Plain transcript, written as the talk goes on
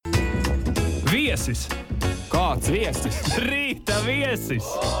Viesis! Kāds viesis? Rīta viesis!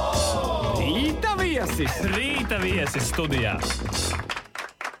 Rīta viesis! Rīta viesis studijā!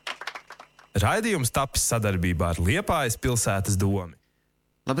 Raidījums tapis sadarbībā ar Liepājas pilsētas domi.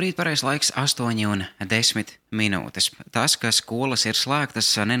 Labrīt, pareizs laiks 8:10 minūtes. Tas, ka skolas ir slēgtas,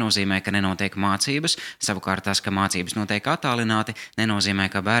 nenozīmē, ka nenotiek mācības. Savukārt tas, ka mācības notiek attālināti, nenozīmē,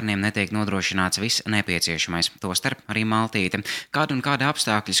 ka bērniem netiek nodrošināts viss nepieciešamais. Tostarp arī Maltīte. Kādi un kādi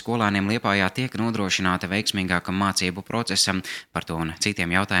apstākļi skolēniem Liepājā tiek nodrošināti veiksmīgākam mācību procesam? Par to un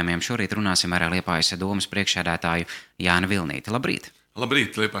citiem jautājumiem šorīt runāsim ar Liepājas domas priekšsēdētāju Jāni Vilnīti. Labrīt!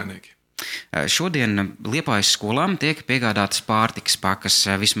 Labrīt, liepājnieki! Šodien Liepājas skolām tiek piegādātas pārtikas pakas,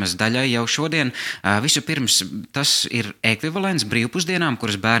 vismaz daļai jau šodien. Vispirms tas ir ekvivalents brīvpusdienām,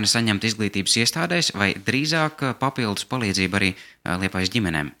 kuras bērni saņemt izglītības iestādēs, vai drīzāk papildus palīdzību arī Liepājas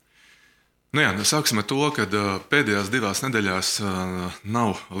ģimenēm? Sāksim ar to, ka pēdējās 2 nedēļās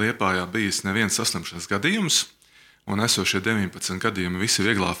nav Liepājā bijis neviens saslimšanas gadījums, un esošie 19 gadījumi visi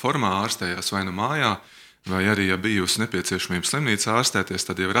vieglā formā ārstējās vai nu mājā, vai arī, ja bijusi nepieciešamība slimnīcā ārstēties,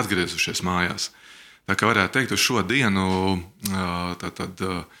 tad jau ir atgriezušies mājās. Tā kā varētu teikt, uz šo dienu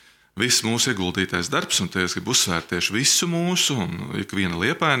viss mūsu ieguldītais darbs, un te es gribu uzsvērt tieši visu mūsu un ikviena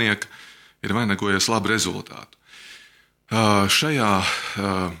liepājnieka, ir vainagojies labu rezultātu. Šajā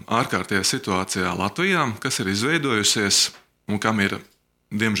ārkārtajā situācijā Latvijā, kas ir izveidojusies un kam ir,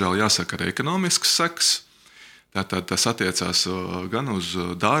 diemžēl jāsaka, arī ekonomisks seks, tātad tas attiecās gan uz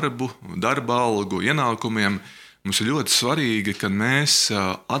darbu, darba algu, ienākumiem. Mums ir ļoti svarīgi, ka mēs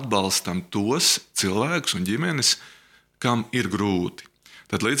atbalstam tos cilvēkus un ģimenes, kam ir grūti.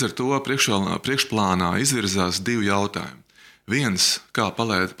 Tad līdz ar to priekšplānā izvirzās 2 jautājumi. Viens, kā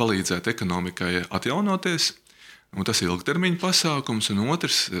palīdzēt ekonomikai atjaunoties, un tas ir ilgtermiņa pasākums, un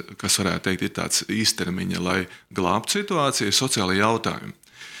otrs, kas varētu teikt, ir tāds īstermiņa, lai glābtu situāciju, sociālai jautājumi.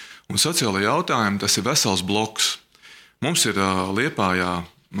 Un sociālai jautājumi, tas ir vesels bloks. Mums ir Liepājā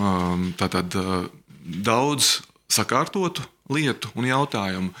daudz sakārtotu lietu un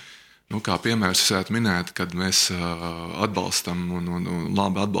jautājumu. Kā piemērs varētu minēt, kad mēs atbalstam un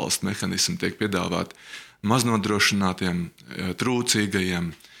labi atbalsta mehānismi tiek piedāvāti maznodrošinātiem,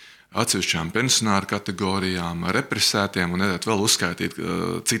 trūcīgajiem, atsevišķām pensionāru kategorijām, represētiem un nedēt vēl uzskaitīt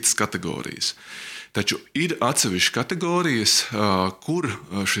citas kategorijas. Taču ir atsevišķas kategorijas, kur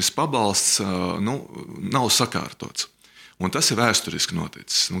šis pabalsts nav sakārtots. Un tas ir vēsturiski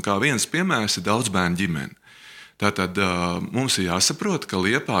noticis. Kā viens piemērs ir daudzbērnu ģimene. Tātad mums ir jāsaprot, ka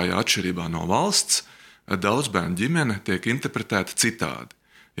Liepājā atšķirībā no valsts daudzbērnu ģimene tiek interpretēta citādi.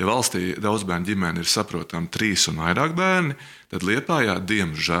 Ja valstī daudzbērnu ģimene ir saprotama 3 un vairāk bērni, tad Liepājā,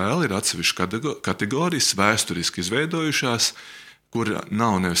 diemžēl, ir atsevišķas kategorijas vēsturiski izveidojušās, kur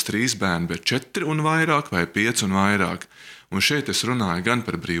nav nevis 3 bērni, bet 4 un vairāk vai 5 un vairāk. Un šeit es runāju gan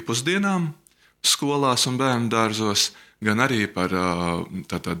par brīvpusdienām skolās un bērnu dārzos, gan arī par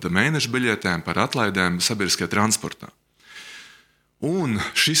mēneša biļetēm, par atlaidēm sabiedriskajā transportā. Un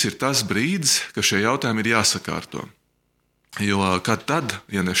šis ir tas brīdis, ka šie jautājumi ir jāsakārto. Jo kad tad,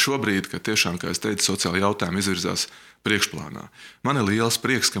 ja ne šobrīd, kad tiešām, kā es teicu, sociāli jautājumi izvirzās priekšplānā. Man ir liels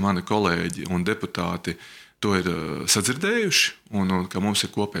prieks, ka mani kolēģi un deputāti to ir sadzirdējuši un ka mums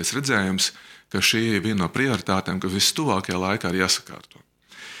ir kopējs redzējums, ka šī ir viena no prioritātēm, ka vistuvākajā laikā ir jāsakārto.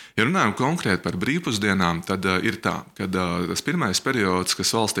 Ja runājam konkrēti par brīvpusdienām, tad ir tā, ka tas pirmais periods,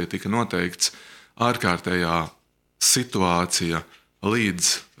 kas valstī tika noteikts ārkārtējā situācija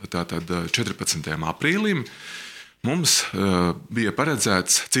līdz 14. aprīlim, mums bija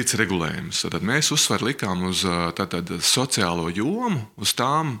paredzēts cits regulējums. Tad mēs uzsvaru likām uz sociālo jomu, uz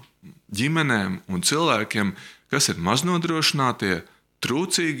tām ģimenēm un cilvēkiem, kas ir maznodrošinātie,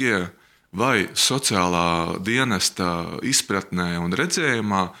 trūcīgie vai sociālā dienesta izpratnē un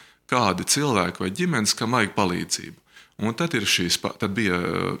redzējumā, kādi cilvēki vai ģimenes, kam vajag palīdzību. Un tad bija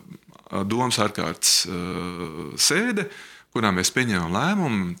domas ārkārtas sēde, kurā mēs pieņēmām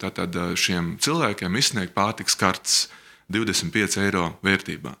lēmumu tātad šiem cilvēkiem izsniegt pārtikas kartes 25 eiro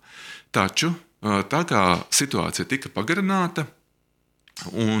vērtībā. Taču, tā kā situācija tika pagarināta,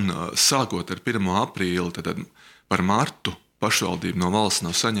 un sākot ar 1. aprīli, tad par martu pašvaldība no valsts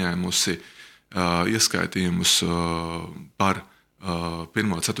nav saņēmusi ieskaitījumus par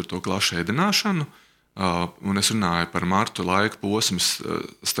 1. 4. klašu ēdināšanu, un es runāju par martu laika posmus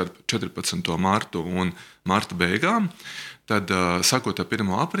starp 14. martu un marta beigām, tad sākot ar 1.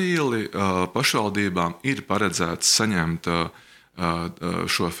 aprīli pašvaldībām ir paredzēts saņemt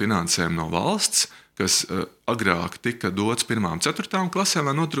šo finansējumu no valsts, kas agrāk tika dots 1. un 4. klasēm,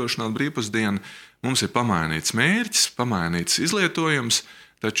 lai nodrošinātu brīvpusdienu. Mums ir pamainīts mērķis, pamainīts izlietojums,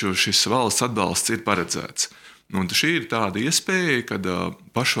 taču šis valsts atbalsts ir paredzēts. Un šī ir tāda iespēja, kad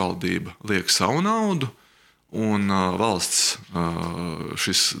pašvaldība liek savu naudu un valsts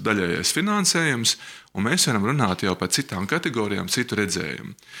šis daļējais finansējums, un mēs varam runāt jau par citām kategorijām, citu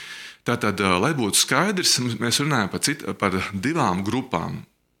redzējumu. Tātad, lai būtu skaidrs, mēs runājam par divām grupām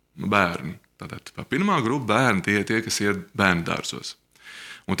bērnu. Tātad, pirmā grupa bērni tie, kas iet bērndārzos.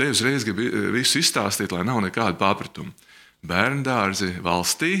 Un te uzreiz gribu visu izstāstīt, lai nav nekāda pārpratuma. Bērndārzi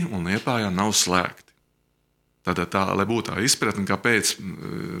valstī un Liepājā nav slēgti. Tātad, lai būtu tā izpratne, kāpēc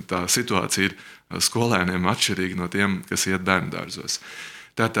tā situācija ir skolēniem atšķirīga no tiem, kas iet bērndārzos.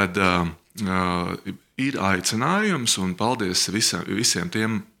 Tātad ir aicinājums, un paldies visiem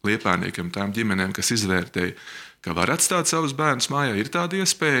tiem liepājniekiem, tām ģimenēm, kas izvērtēja, ka var atstāt savus bērnus mājā, ir tāda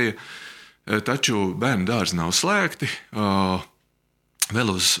iespēja, taču bērndārzi nav slēgti.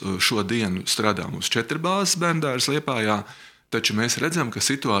 Vēl uz šo dienu strādā mums 4 bāzes bērndārzs Liepājā, taču mēs redzam, ka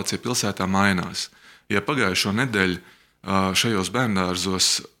situācija pilsētā mainās. Ja pagājušo nedēļu šajos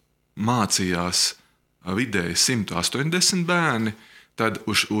bērndārzos mācījās vidēji 180 bērni, tad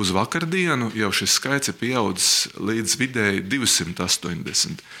uz vakardienu jau šis skaits ir pieaudzis līdz vidēji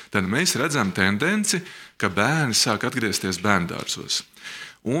 280. Tad mēs redzam tendenci, ka bērni sāk atgriezties bērndārzos.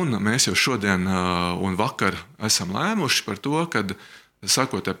 Un mēs jau šodien un vakar esam lēmuši par to, ka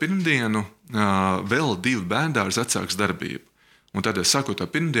sākot ar pirmdienu vēl 2 bērndārzi atsāks darbību. Un tad, sākot ar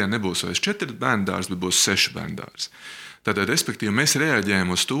pirmdienu, nebūs vairs 4 bērndārzi, bet būs 6 bērndārzi. Tad, respektīvi, mēs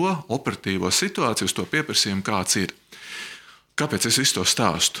reaģējam uz to operatīvo situāciju, uz to pieprasījumu, kāds ir. Kāpēc es visu to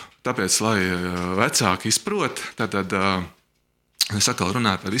stāstu? Tāpēc, lai vecāki izprot, tad es atkal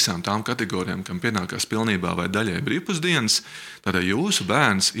runāju par visām tām kategorijām, kam pienākās pilnībā vai daļai brīvpusdienas, tad jūsu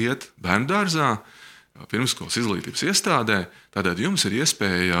bērns iet bērndārzā, pirmskolas izglītības iestādē, tad jums ir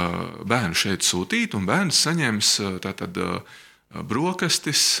iespēja bērnu šeit sūtīt, un bērns saņems tātad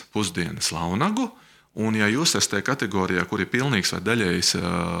brokastis, pusdienas launagu, un ja jūs esat tajā kategorijā, kur ir pilnīgs vai daļējs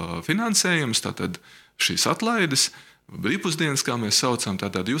finansējums, tad šīs atlaides, brīvpusdienas, kā mēs saucam,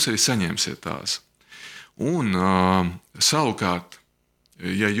 tad jūs arī saņemsiet tās. Un savukārt,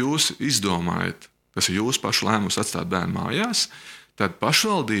 ja jūs izdomājat, tas ir jūsu pašu lēmums atstāt bērnu mājās, tad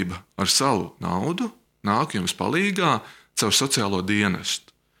pašvaldība ar savu naudu nāk jums palīgā caur sociālo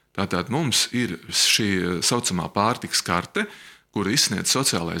dienestu. Tātad mums ir šī saucamā pārtikas karte, kuru izsniedz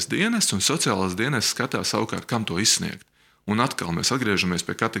sociālais dienests, un sociālais dienests skatās savukārt, kam to izsniegt. Un atkal mēs atgriežamies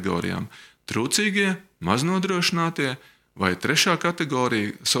pie kategorijām trūcīgie, maznodrošinātie vai trešā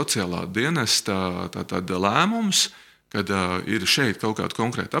kategorija sociālā dienesta tātad lēmums, kad ir šeit kaut kāda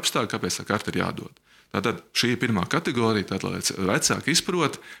konkrēta apstākļa, kāpēc tā karte ir jādod. Tātad šī ir pirmā kategorija, tad lai vecāki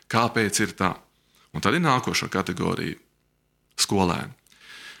izprot, kāpēc ir tā. Un tad ir nākošā kategorija – skolēni.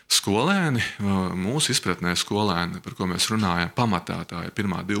 Skolēni, mūsu izpratnē skolēni, par ko mēs runājam, pamatā tā ir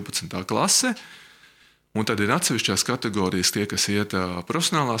 1. 12. klase, un tad ir atsevišķās kategorijas tie, kas iet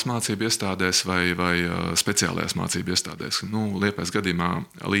profesionālās mācību iestādēs vai speciālajās mācību iestādēs. Liepājas gadījumā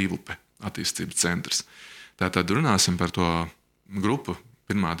Līvupe attīstības centrs. Tātad runāsim par to grupu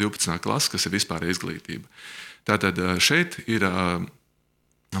 1. 12. klase, kas ir vispār izglītība. Tātad šeit ir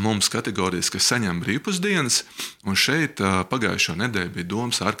mums kategorijas, kas saņem brīvpusdienas, un šeit pagājušo nedēļu bija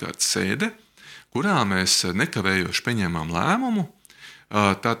domas ārkārtas sēde, kurā mēs nekavējoši pieņēmām lēmumu,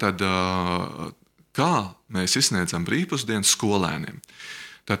 tātad kā mēs izsniedzam brīvpusdienas skolēniem.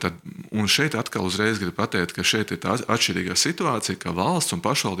 Tātad, un šeit atkal uzreiz gribu pateikt, ka šeit ir tā atšķirīgā situācija, ka valsts un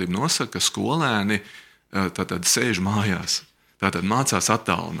pašvaldība nosaka, ka skolēni tātad sēž mājās, tātad mācās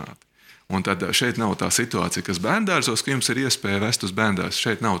attālināti. Un tad šeit nav tā situācija, kas bērndārzos, ka jums ir iespēja vest uz bērndārzu.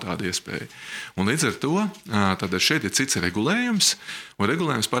 Šeit nav tāda iespēja. Un līdz ar to tad šeit ir cits regulējums, un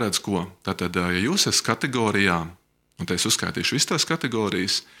regulējums paredz ko? Tātad, ja jūs esat kategorijā, un te es uzskaitīšu visas tās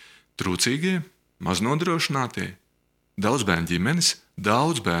kategorijas, trūcīgie, maznodrošinātie, daudzbērnu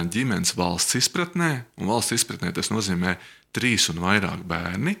ģimenes valsts izpratnē, un valsts izpratnē tas nozīmē 3 un vairāk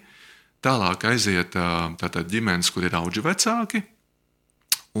bērni, tālāk aiziet tātad ģimenes, kur ir auģu vecāki,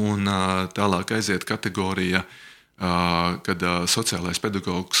 un tālāk aiziet kategorija, kad sociālais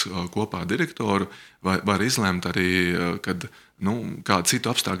pedagogs kopā ar direktoru var izlemt arī, kad kādu citu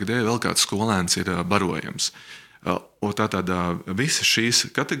apstākļu dēļ vēl kāds skolēns ir barojams. Un tātad visas šīs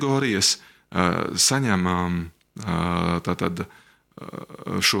kategorijas saņem tātad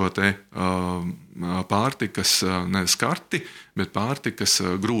šo te pārtikas nevis karti, bet pārtikas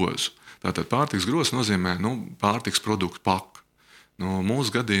grozu. Tātad pārtikas grozs nozīmē pārtikas produktu paku.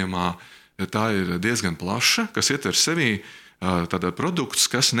 Mūsu gadījumā tā ir diezgan plaša, kas ietver sevī produktus,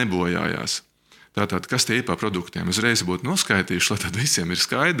 kas nebojājās. Tātad, kas tie ir par produktiem? Uzreiz būtu noskaitījuši, lai tad visiem ir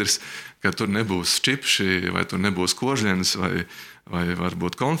skaidrs, ka tur nebūs čipši, vai tur nebūs kožļienas, vai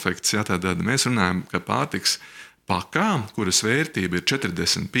varbūt konfekts. Ja, tad mēs runājam, ka pārtiks pakām, kuras vērtība ir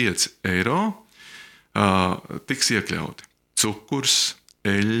 45 eiro, tiks iekļauti cukurs,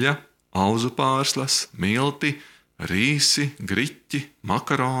 eļļa, auzu pārslas, milti, rīsi, griķi,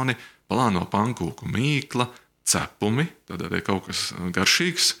 makaroni, plāno pankūku mīkla, cepumi, tad arī kaut kas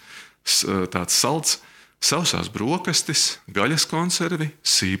garšīgs, tāds salds, sausās brokastis, gaļas konservi,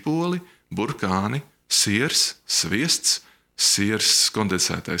 sīpoli, burkāni, siers, sviests, siers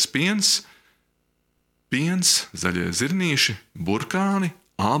kondensētais piens, zaļie zirnīši, burkāni,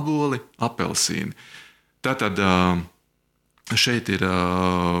 āboli, apelsīni. Tātad šeit ir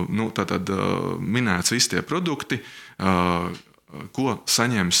minēts visi tie produkti, ko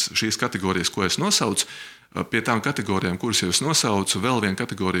saņems šīs kategorijas, ko es nosaucu. Pie tām kategorijām, kuras jau es nosaucu, vēl viena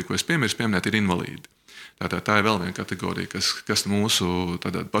kategorija, ko es pieminēt, ir invalīdi. Tā ir vēl viena kategorija, kas mūsu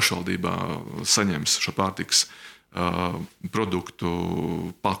pašvaldībā saņems šo pārtikas produktu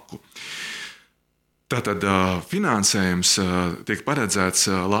paku. Tātad finansējums tiek paredzēts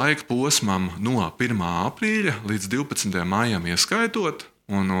laika posmam no 1. aprīļa līdz 12. maijam ieskaitot,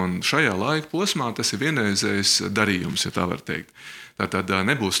 un šajā laika posmā tas ir vienreizējs darījums, ja tā var teikt. Tātad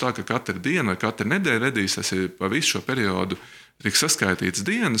nebūs tā, ka katra diena vai katra nedēļa redīs, tas ir pa visu šo periodu, tiek saskaitīts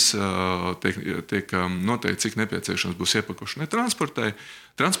dienas, tiek noteikti, cik nepieciešams būs iepakošanai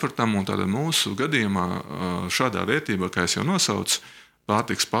transportam, un tātad mūsu gadījumā šādā vērtībā, kā es jau nosaucu,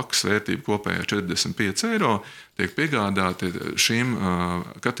 pārtiks pakas vērtība kopējā 45 eiro tiek piegādāti šīm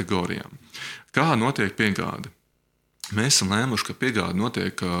kategorijām. Kā notiek piegāde? Mēs esam lēmuši, ka piegāde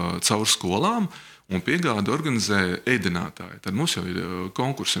notiek caur skolām, un piegādi organizē ēdinātāji. Tad mums jau ir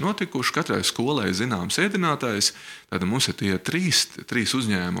konkursi notikuši, katrai skolai zināms ēdinātājs, tad mums ir tie trīs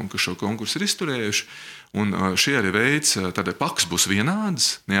uzņēmumi, kas šo konkursu ir izturējuši, un šie arī veids, tad pakas būs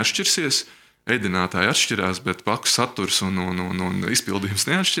vienādas, neatšķirsies, ēdinātāji atšķirās, bet pakas saturs un izpildījums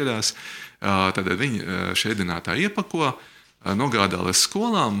neatšķirās. Tad viņi šie ēdinātāji iepako, nogādā līdz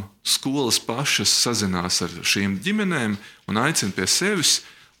skolām, skolas pašas sazinās ar šīm ģimenēm un aicina pie sevis,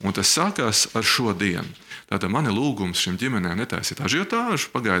 un tas sākās ar šo dienu. Tātad man ir lūgums šīm ģimenēm netaisīt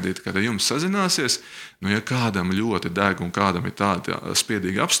ažiotāžu, pagaidīt, kad jums sazināsies. Ja kādam ļoti deg un kādam ir tādi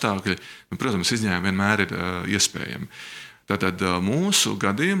spiedīgi apstākļi, protams, izņēmumi vienmēr ir iespējami. Tātad mūsu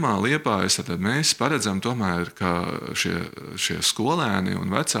gadījumā Liepājas mēs paredzam tomēr, ka šie skolēni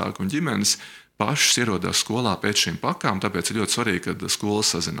un vecāki un ģimenes pašas ierodās skolā pēc šīm pakām, tāpēc ir ļoti svarīgi, kad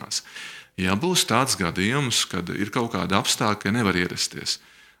skolas sazinās. Ja būs tāds gadījums, kad ir kaut kāda apstākļa, ka nevar ierasties,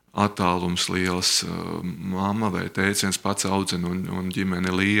 attālums liels, mamma vai tēvs viens pats audzina un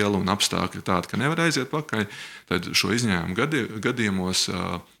ģimene liela un apstākļi tādi, ka nevar aiziet pakaļ, tad šo izņēmumu gadījumos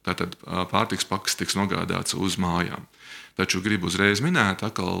tātad pārtiks pakas tiks nogādāts uz mājām. Taču gribu uzreiz minēt,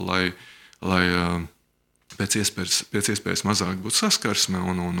 lai pēc iespējas mazāk būtu saskarsme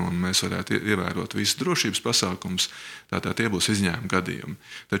un mēs varētu ievērot visus drošības pasākumus, tātad tie būs izņēmumi gadījumi.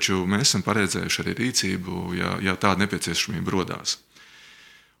 Taču mēs esam paredzējuši arī rīcību, ja tāda nepieciešamība rodās.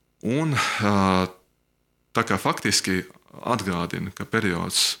 Un tā kā faktiski atgādina, ka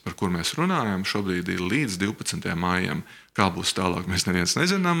periods, par kur mēs runājam, šobrīd ir līdz 12. maijam. Kā būs tālāk, mēs neviens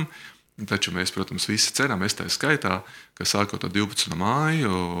nezinām. Taču mēs, protams, visi ceram, es tā skaitā, ka sākot ar 12.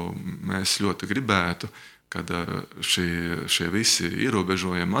 māju mēs ļoti gribētu, kad šie visi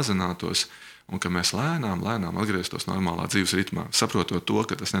ierobežojumi mazinātos un ka mēs lēnām atgrieztos normālā dzīves ritmā. Saprotot to,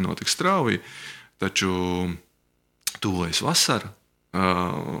 ka tas nenotiks strauji, taču tuvojas vasara,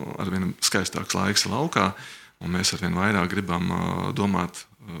 arvien skaistāks laiks laukā, un mēs arvien vairāk gribam domāt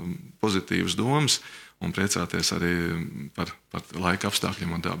pozitīvas domas un priecāties arī par laika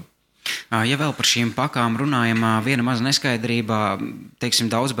apstākļiem un dabu. Ja vēl par šīm pakām runājam, viena maza neskaidrība,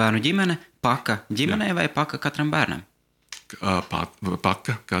 teiksim, daudz bērnu ģimene, paka ģimenei vai paka katram bērnam?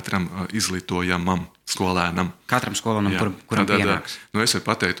 Paka katram izglītojamam skolēnam. Katram skolēnam, kuram pienāks. Es varu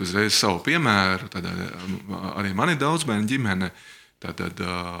pateikt uzreiz savu piemēru, tad arī man ir daudz bērnu ģimene, tad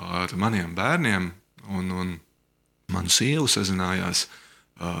ar maniem bērniem un manu sievu sazinājās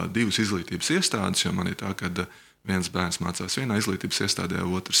divas izglītības iestādes, jo man ir tā, ka viens bērns mācās vienā izglītības iestādē,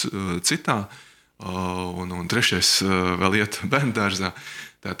 otrs citā, un trešais vēl iet bērndārzā.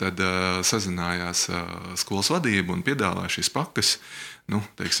 Tātad sazinājās skolas vadība un piedāvāja šīs pakas.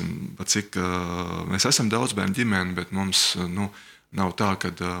 Teiksim, cik mēs esam daudz bērnu ģimeni, bet mums nav tā,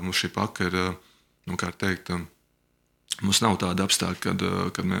 ka mums šī paka ir, kā teikt, mums nav tāda apstākļa,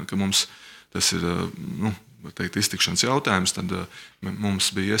 ka mums tas ir, iztikšanas jautājums, tad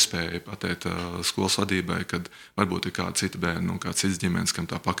mums bija iespēja pateikt skolas vadībai, kad varbūt ir kāda cita bērna un kāds cits ģimenes, kam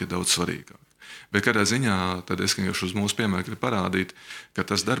tā paka ir daudz svarīgāk. Bet kādā ziņā, tad es vienkārši uz mūsu piemēru gribu parādīt, ka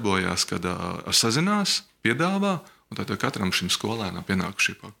tas darbojās, kad ar sazinās, piedāvā un tad katram šim skolēnam pienāk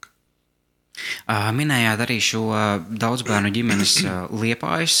šī paka. Minējāt arī šo daudzbērnu ģimenes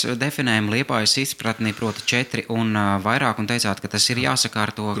Liepājas definējumu, Liepājas izpratni, proti 4 un vairāk, un teicāt, ka tas ir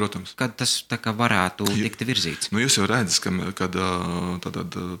jāsakārto, Protams. Kad tas tā kā varētu tikt virzīts. Jūs jau redzat, kad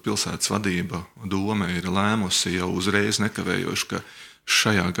pilsētas vadība doma ir lēmusi jau uzreiz nekavējoši, ka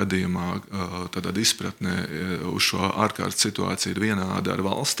šajā gadījumā tātad izpratne uz šo ārkārtas situāciju ir vienāda ar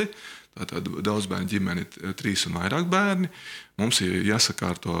valsti. Tātad daudzbērnu ģimeni 3 un vairāk bērni. Mums ir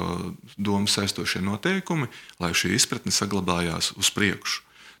jāsakārto domas saistošie noteikumi, lai šī izpratne saglabājās uz priekšu.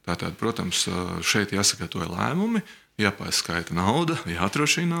 Tātad, protams, šeit jāsakārtoja lēmumi, jāpaiskaita nauda, jāatrod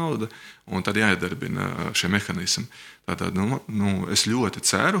šī nauda, un tad jāiedarbina šie mehānismi. Tātad, es ļoti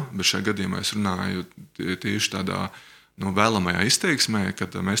ceru, bet šajā gadījumā es runāju tieši tādā vēlamajā izteiksmē,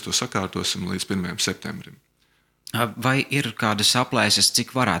 kad mēs to sakārtosim līdz 1. septembrim. Vai ir kādas aplēses, cik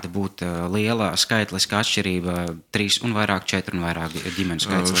varētu būt liela skaitliska atšķirība 3 un vairāk, 4 un vairāk ģimeņu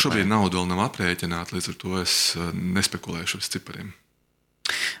skaits? Šobrīd nauda vēl nav aprēķināta, līdz ar to es nespekulēšu uz cipariem.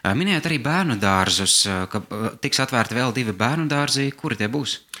 Minējāt arī bērnu dārzus, ka tiks atvērti vēl 2 bērnu dārzi. Kuri tie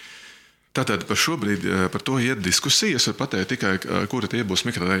būs? Tātad par to iet diskusijas, var pateikt tikai, kuri tie būs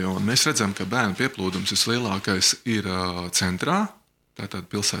mikrorajoni. Mēs redzam, ka bērnu pieplūdums vislielākais ir centrā. Tātad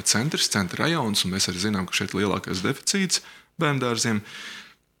pilsētas centrs, centra rajons, un mēs arī zinām, ka šeit ir lielākais deficīts bērndārziem.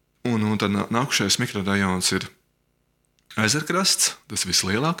 Un tad nākušais mikrorajons ir Ezerkrasts, tas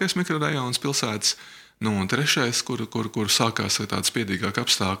vislielākais mikrorajons pilsētas. Un trešais, kur sākās tādi spiedīgāki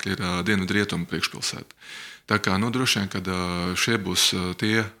apstākļi, ir dienvidrietumu priekšpilsēta. Tā kā droši vien, kad šie būs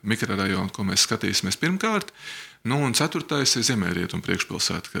tie mikrorajoni, ko mēs skatīsimies pirmkārt. Un 4. ir ziemeļrietumu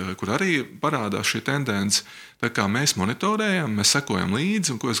priekšpilsēta, kur arī parādās šī tendence. Tā kā mēs monitorējam, mēs sekojam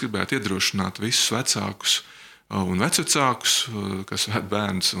līdzi, un ko es gribētu iedrošināt visus vecākus un vecvecākus, kas ved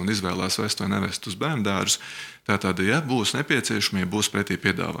bērnus un izvēlās vest vai nevest uz bērndārzu. Tātad, ja būs nepieciešamie, būs pretī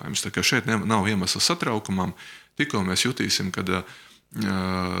piedāvājums. Tā kā šeit nav iemesls satraukumam, tikko mēs jutīsim, kad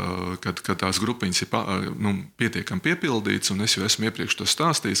tās grupiņas ir pietiekami piepildītas, un es jau esmu iepriekš to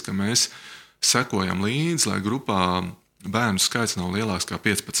stāstījis, ka mēs sekojam līdzi, lai grupā bērnu skaits nav lielāks kā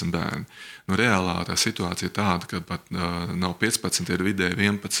 15 bērni. Reālā tā situācija ir tāda, ka pat nav 15, ir vidēji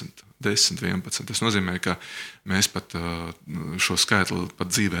 11, 10, 11. Tas nozīmē, ka mēs pat šo skaitli pat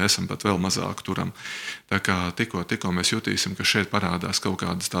dzīvē esam pat vēl mazāk turam. Tā kā tikko mēs jutīsim, ka šeit parādās kaut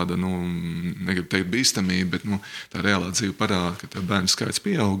kādas tāda, negribu teikt bīstamība, bet tā reālā dzīve parāda, ka tā bērnu skaits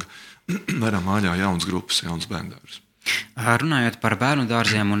pieauga, varam vaļā jaunas grupas, jaunas bērndārzus. Runājot par bērnu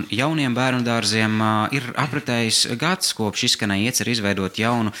dārziem un jauniem bērnu dārziem, ir apritējis gads, kopš izskanēja iecer izveidot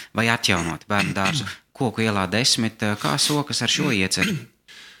jaunu vai atjaunot bērnu dārzu Koku ielā 10. Kā sokas ar šo ieceri?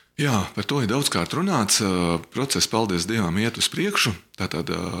 Jā, par to ir daudzkārt runāts. Process, paldies Dievam, iet uz priekšu.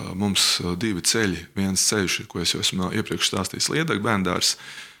 Tātad mums 2 ceļi. Viens ceļš, ko es jau esmu iepriekš stāstījis, Liedagļu bērndārs,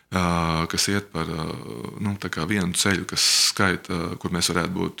 kas iet par vienu ceļu, kas skaita, kur mēs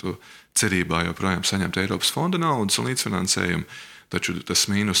varētu būt cerībā joprojām saņemt Eiropas fonda naudas un līdzfinansējumu. Taču tas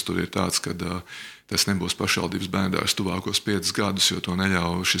mīnus tur ir tāds, ka tas nebūs pašvaldības bērndārs tuvākos 5 gadus, jo to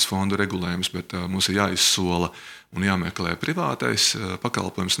neļauj šis fonda regulējums, bet mums ir jāizsola un jāmeklē privātais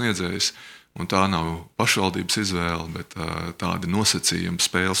pakalpojums sniedzējs. Un tā nav pašvaldības izvēle, bet tādi nosacījumi,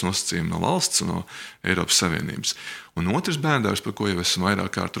 spēles nosacījumi no valsts un no Eiropas Savienības. Un otrs bērndārs, par ko jau esmu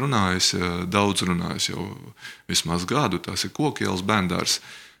vairāk kārt runājis, daudz runājis jau vismaz gadu, tas ir Koku ielas bērndārs.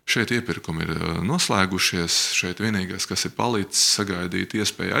 Šeit iepirkumi ir noslēgušies, šeit vienīgais, kas ir palicis, sagaidīt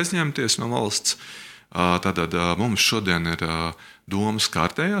iespēju aizņemties no valsts. Tātad mums šodien ir domas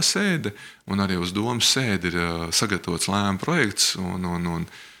kārtējā sēde, un arī uz domas sēdi ir sagatavots lēmuma projekts, un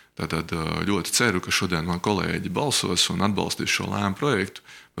tātad ļoti ceru, ka šodien man kolēģi balsos un atbalstīs šo lēmuma projektu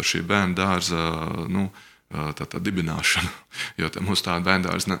par šī bērnu dārza dibināšanu, jo mums tāda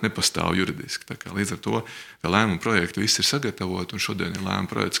bērndārza nepastāv juridiski. Tā kā līdz ar to lēmuma projekti viss ir sagatavoti, un šodien ir lēmuma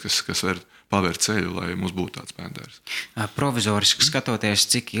projekts, kas var pavērt ceļu, lai mums būtu tāds bērndārs. Provizoriski skatoties,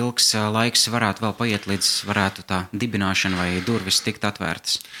 cik ilgs laiks varētu vēl paiet, līdz varētu tā dibināšana vai durvis tikt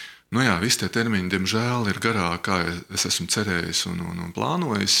atvērtas? Jā, visi tie termiņi, diemžēl, ir garāk, kā es esmu cerējis un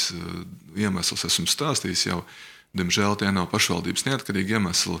plānojis. Iemesls esmu stāstījis jau. Diemžēl tie nav pašvaldības neatkarīgi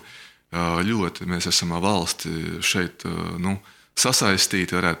iemesli. Ļoti mēs esam valsti šeit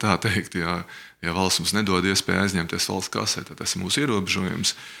sasaistīti, varētu tā teikt. Ja valsts mums nedod iespēju aizņemties valsts kasē, tad tas ir mūsu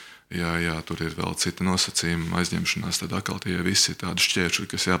ierobežojums. Ja tur ir vēl cita nosacījuma aizņemšanās, tad atkal tie visi ir tādi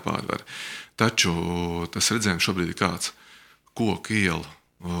šķēršļi, kas jāpārvar. Taču tas redzējums šobrīd ir kāds. Koku iela.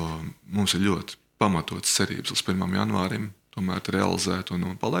 Mums ir ļoti pamatots cerības līdz 1. janvārim tomēr realizēt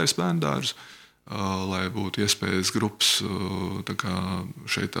un palaist bērndārzu, lai būtu iespējas grupas, tā kā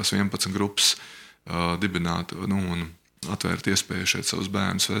šeit tās 11 grupas dibināt un atvērt iespēju šeit savus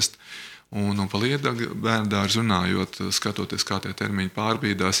bērnus vest. Un par bērnu dārzu runājot, skatoties, kā tie termiņi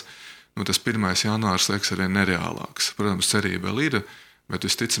pārbīdās, tas 1. janvārs liekas arvien nereālāks. Protams, cerība vēl ir, bet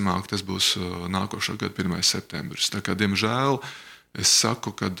visticamāk tas būs nākošā gada 1. septembris. Tā kā, diemžēl, es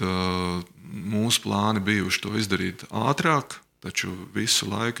saku, ka mūsu plāni bijuši to izdarīt ātrāk, taču visu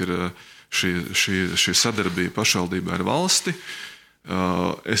laiku ir šī sadarbība pašvaldībā ar valsti.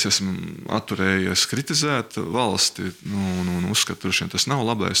 Es esmu atturējies kritizēt valsti un uzskatu, ka tas nav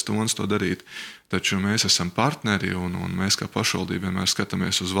labais tons to darīt, taču mēs esam partneri un mēs kā pašvaldība vienmēr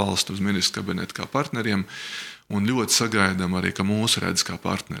skatāmies uz valstu, uz ministru kabinetu kā partneriem un ļoti sagaidām arī, ka mūs redz kā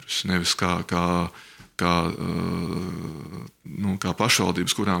partnerus, nevis kā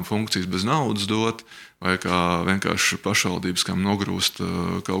pašvaldības, kurām funkcijas bez naudas dot, vai kā vienkārši pašvaldības, kam nogrūst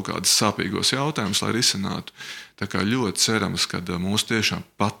kaut kādas sāpīgos jautājumus, lai risinātu. Tā kā ļoti cerams, ka mūs tiešām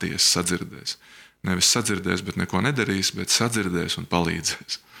patiesi sadzirdēs. Nevis sadzirdēs, bet neko nedarīs, bet sadzirdēs un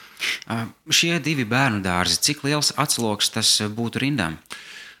palīdzēs. Šie 2 bērnu dārzi, cik liels atsloks tas būtu rindām?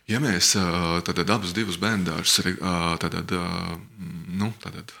 Ja mēs tad abus 2 bērnu dārzus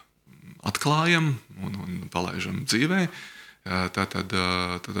atklājam un palaižam dzīvē, tad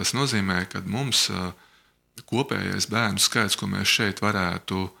tas nozīmē, ka mums kopējais bērnu skaits, ko mēs šeit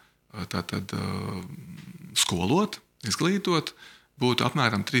varētu skolot, izglītot, būtu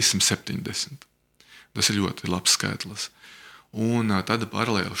apmēram 370. Tas ir ļoti labs skaitlis. Un tad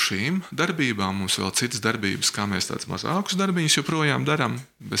paralēli šīm darbībām mums vēl citas darbības, kā mēs tādus mazākus darbiņus joprojām darām,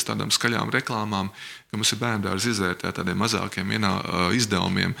 bez tādām skaļām reklāmām, ka mums ir bērndārzi izvērtē tādiem mazākiem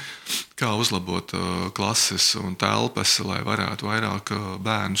izdevumiem, kā uzlabot klases un telpas, lai varētu vairāk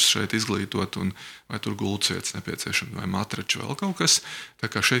bērnus šeit izglītot, un vai tur gultsvietas nepieciešams, vai matrači, vēl kaut kas. Tā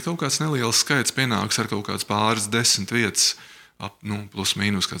kā šeit kaut kāds neliels skaits pienāks ar kaut kāds pāris 10 vietas, plus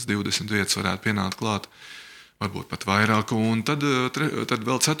mīnus kāds 20 vietas varētu pienākt klāt. Varbūt pat vairāk, un tad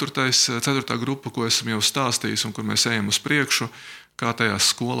vēl 4. grupa, ko esam jau stāstījis, un kur mēs ejam uz priekšu, kā tajās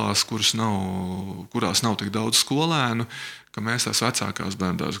skolās, kurās nav tik daudz skolēnu, ka mēs tās vecākās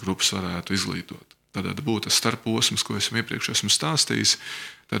bērndārza grupas varētu izglītot. Tad būtu tas starposms, ko esam iepriekš esmu stāstījis,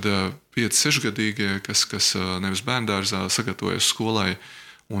 tad 5-6 gadīgie, kas nevis bērndārzā sagatavojas skolai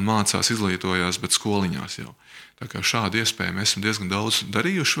un mācās, izglītojās, bet skoliņās jau. Tā kā šādu iespēju mēs esam diezgan daudz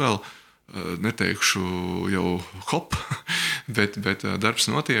darījuši vēl, neteikšu jau hop, bet darbs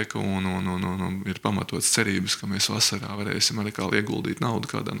notiek un ir pamatots cerības, ka mēs vasarā varēsim arī kā ieguldīt naudu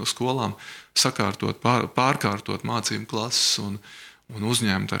kādā no skolām, sakārtot, pārkārtot mācību klases un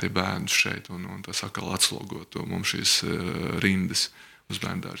uzņemt arī bērnus šeit un tas atkal atslogot mums šīs rindas uz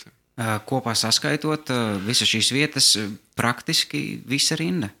bērndārziem. Kopā saskaitot visas šīs vietas, praktiski visa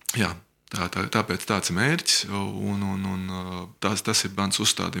rinda? Jā. Tāpēc tāds ir mērķis, un tas ir mans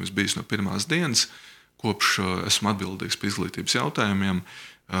uzstādījums bijis no pirmās dienas, kopš esmu atbildīgs par izglītības jautājumiem.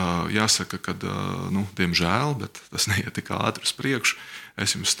 Jāsaka, ka, diemžēl, bet tas neiet tik ātri uz priekšu.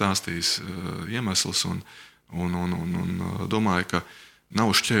 Es jums stāstījis iemeslus un domāju, ka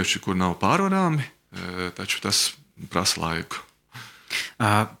nav šķēršļi, kur nav pārvarāmi, taču tas prasa laiku.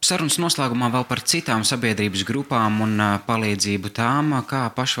 Sarunas noslēgumā vēl par citām sabiedrības grupām un palīdzību tām, kā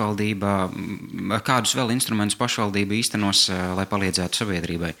pašvaldība, kādus vēl instrumentus pašvaldība īstenos, lai palīdzētu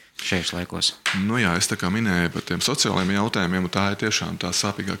sabiedrībai šajos laikos. Jā, es tā kā minēju par tiem sociālajiem jautājumiem, un tā ir tiešām tā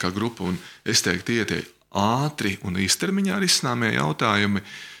sāpīgākā grupa, un es teiktu, tie ātri un īstermiņā risināmie jautājumi,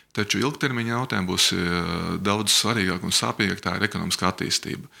 taču ilgtermiņa jautājumi būs daudz svarīgāk un sāpīgāk, tā ir ekonomiskā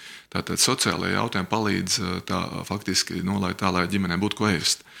attīstība. Tātad sociālajie jautājumi palīdz faktiski lai ģimenē būtu ko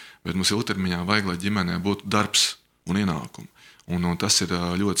ēst, bet mums ilgtermiņā vajag, lai ģimenē būtu darbs un ienākumi. Un tas ir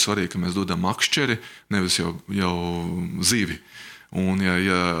ļoti svarīgi, ka mēs dodam makšķeri, nevis jau zivi. Un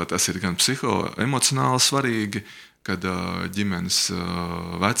ja tas ir gan psihoemocionāli svarīgi, kad ģimenes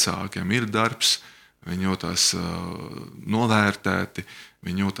vecākiem ir darbs, viņi jūtas novērtēti,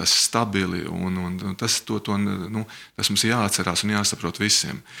 viņi jūtas stabili, un tas mums jāatcerās un jāsaprot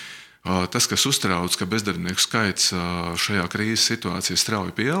visiem. Tas, kas uztrauc, ka bezdarbnieku skaits šajā krīzes situācijā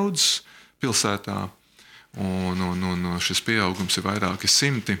strauji pieaudzis pilsētā, un šis pieaugums ir vairāki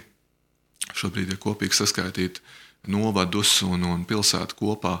simti. Šobrīd ir kopīgi saskaitīt novadus un pilsētu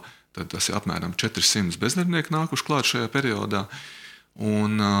kopā, tad tas ir apmēram 400 bezdarbnieku nākuši klāt šajā periodā.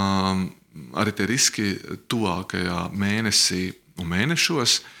 Un arī tie riski tuvākajā mēnesī un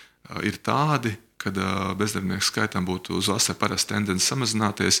mēnešos ir tādi, kad bezdarbnieku skaitam būtu uz vasaru parasti tendence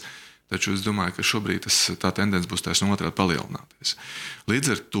samazināties, taču es domāju, ka šobrīd tā tendence būs taisnība otrādi palielināties. Līdz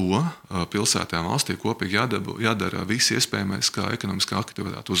ar to pilsētām valstī kopīgi jādara visi iespējamais, kā ekonomiskā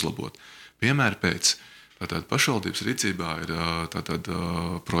aktivitāte uzlabot. Piemēram pēc pašvaldības rīcībā ir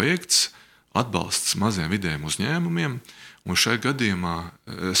projekts atbalsts maziem vidējiem uzņēmumiem, un šai gadījumā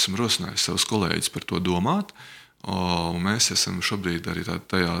esmu rosinājis savus kolēģus par to domāt, un mēs esam šobrīd arī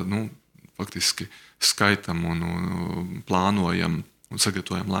tajā, faktiski skaitam un plānojam un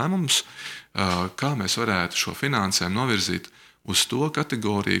sagatavojam lēmumus, kā mēs varētu šo finansējumu novirzīt uz to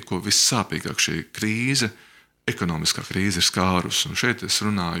kategoriju, ko vissāpīgāk šī krīze, ekonomiskā krīze ir skārus, un šeit es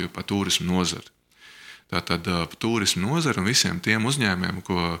runāju par turismu nozari. Tātad par turismu nozari un visiem tiem uzņēmumiem,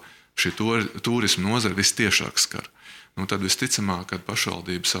 ko šī turismu nozara vistiešāk skar. Tad visticamāk, kad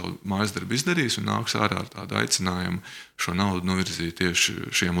pašvaldība savu mājasdarbu izdarīs un nāks ārā ar tādu aicinājumu šo naudu novirzīt tieši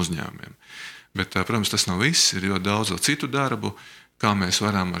šiem uzņēmumiem. Bet, protams, tas nav viss, ir ļoti daudz citu darbu, kā mēs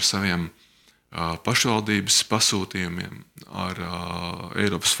varam ar saviem pašvaldības pasūtījumiem, ar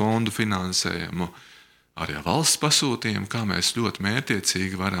Eiropas fondu finansējumu, arī valsts pasūtījumu, kā mēs ļoti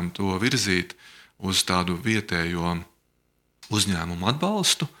mērķiecīgi varam to virzīt uz tādu vietējo uzņēmumu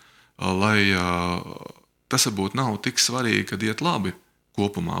atbalstu, lai tas varbūt nav tik svarīgi, kad iet labi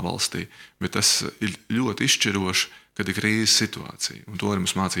kopumā valstī, bet tas ir ļoti izšķiroši, kad ir krīzes situācija. Un to arī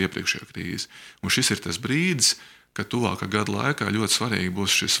mums mācīja iepriekšējā krīze. Un šis ir tas brīdis, ka tuvākā gada laikā ļoti svarīgi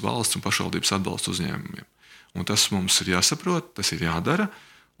būs šis valsts un pašvaldības atbalsts uzņēmumiem. Un tas mums ir jāsaprot, tas ir jādara,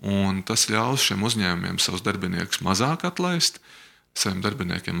 un tas ļaus šiem uzņēmumiem savus darbiniekus mazāk atlaist, saviem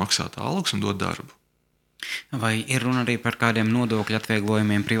darbiniekiem maksāt algas un dot darbu. Vai ir runa arī par kādiem nodokļu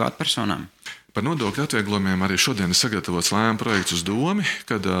atvieglojumiem privātpersonām? Par nodokļu atvieglojumiem arī šodien ir sagatavots lēmuma projekts uz domi,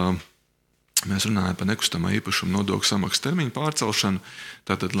 kad mēs runājam par nekustamā īpašuma nodokļu samaksas termiņu pārcelšanu,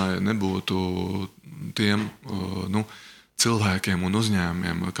 tātad, lai nebūtu tiem cilvēkiem un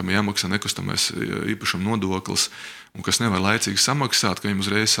uzņēmumiem, kam jāmaksā nekustamais īpašuma nodoklis un kas nevar laicīgi samaksāt, ka viņiem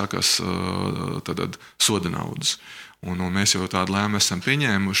uzreiz sākās soda naudas. Un mēs jau tādu lēmumu esam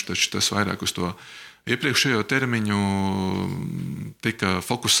pieņēmuši, taču tas vairāk uz to iepriekšējo termiņu tika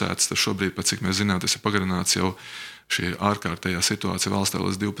fokusēts, tad šobrīd, pēc cik mēs zinām, tas ir pagarināts jau šī ārkārtējā situācija valstī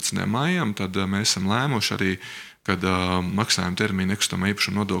līdz 12. maijam, tad mēs esam lēmuši arī, kad maksājuma termiņi nekustamā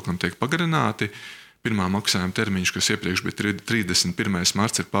īpašuma nodoklim tiek pagarināti. Pirmā maksājuma termiņš, kas iepriekš bija 31.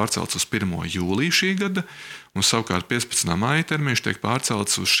 marts, ir pārcelts uz 1. jūliju šī gada, un savukārt 15. maija termiņš tiek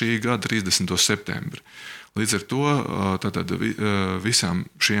pārcelts uz šī gada 30. septembri. Līdz ar to tātad visām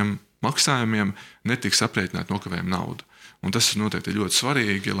šiem maksājumiem netiks aprēķināt nokavējuma nauda. Un tas noteikti ļoti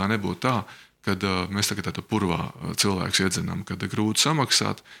svarīgi, lai nebūtu tā, kad mēs tagad tādu purvā cilvēks iedzenam, kad ir grūti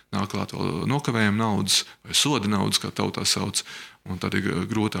samaksāt, nāk klāt vēl nokavējuma naudas vai soda naudas, kā tautā sauc, un tad ir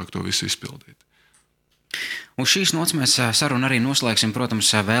grūtāk to visu izpildīt. Uz šīs nots mēs sarunu arī noslēgsim, protams,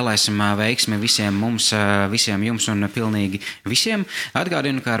 vēlēsim veiksmi visiem mums, visiem jums un pilnīgi visiem.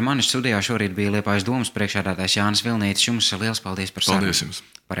 Atgādinu, ka ar mani studijā šorīt bija Liepājas domas priekšsēdētājs Jānis Vilnītis. Jums liels paldies par sarunu. Paldies jums.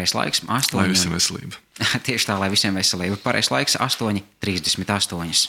 Pareizs laiks 8. Lai visiem veselība. Tieši tā, lai visiem veselība. Pareizs laiks 8:38.